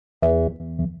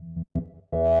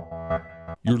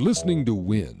You're listening to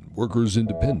WIN, Workers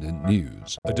Independent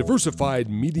News, a diversified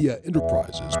media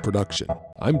enterprises production.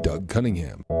 I'm Doug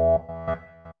Cunningham.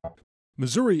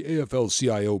 Missouri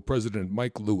AFL-CIO President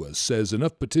Mike Lewis says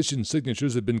enough petition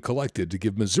signatures have been collected to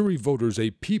give Missouri voters a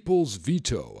people's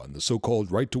veto on the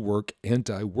so-called right-to-work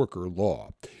anti-worker law.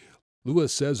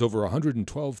 Lewis says over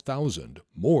 112,000,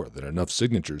 more than enough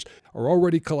signatures, are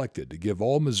already collected to give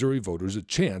all Missouri voters a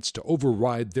chance to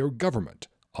override their government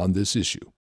on this issue.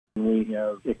 We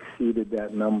have exceeded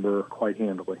that number quite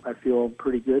handily. I feel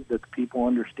pretty good that the people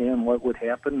understand what would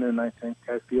happen, and I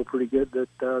feel pretty good that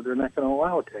they're not going to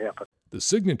allow it to happen. The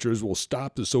signatures will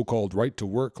stop the so-called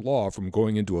right-to-work law from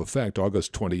going into effect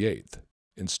August 28th.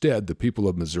 Instead, the people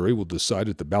of Missouri will decide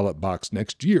at the ballot box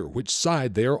next year which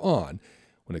side they are on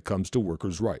when it comes to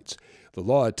workers' rights. The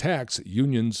law attacks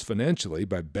unions financially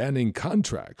by banning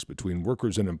contracts between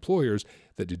workers and employers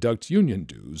that deduct union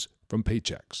dues from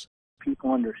paychecks.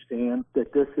 People understand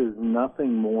that this is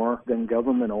nothing more than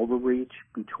government overreach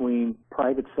between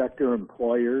private sector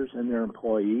employers and their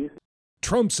employees.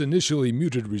 Trump's initially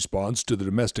muted response to the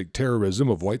domestic terrorism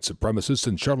of white supremacists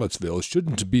in Charlottesville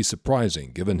shouldn't be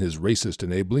surprising, given his racist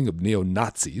enabling of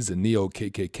neo-Nazis and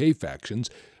neo-KKK factions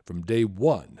from day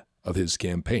one of his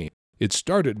campaign. It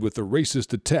started with the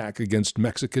racist attack against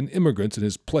Mexican immigrants and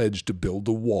his pledge to build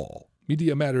a wall.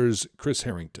 Media Matters' Chris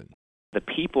Harrington. The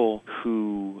people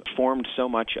who formed so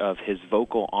much of his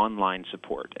vocal online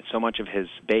support, so much of his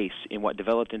base in what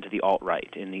developed into the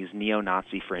alt-right, in these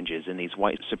neo-Nazi fringes, in these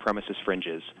white supremacist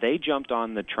fringes, they jumped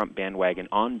on the Trump bandwagon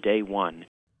on day one.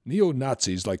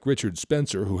 Neo-Nazis like Richard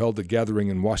Spencer, who held a gathering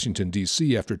in Washington,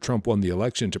 D.C. after Trump won the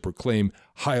election to proclaim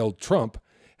Heil Trump,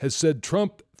 has said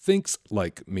Trump thinks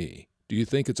like me. Do you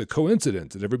think it's a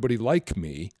coincidence that everybody like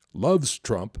me loves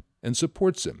Trump and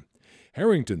supports him?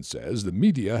 Harrington says the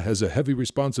media has a heavy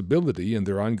responsibility in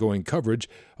their ongoing coverage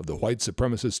of the white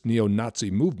supremacist neo-Nazi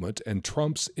movement and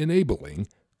Trump's enabling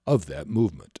of that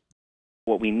movement.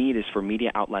 What we need is for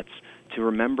media outlets to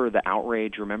remember the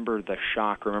outrage, remember the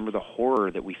shock, remember the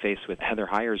horror that we face with Heather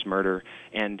Heyer's murder,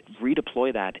 and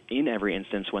redeploy that in every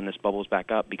instance when this bubbles back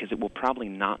up, because it will probably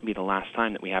not be the last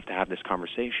time that we have to have this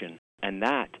conversation. And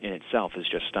that in itself is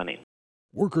just stunning.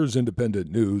 Workers Independent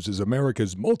News is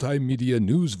America's multimedia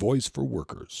news voice for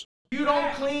workers. You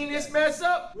don't clean this mess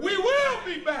up, we will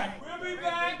be back. We'll be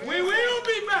back. We will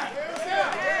be back.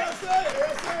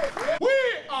 We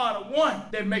are the one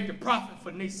that make the profit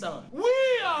for Nissan. We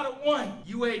are the one.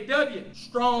 UAW,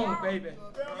 strong, baby.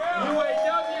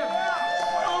 UAW,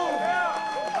 strong.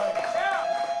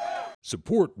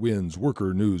 Support WIN's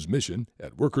Worker News mission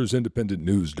at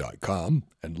workersindependentnews.com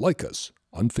and like us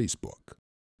on Facebook.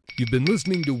 You've been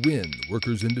listening to WIN,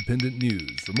 Workers Independent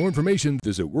News. For more information,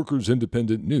 visit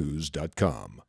workersindependentnews.com.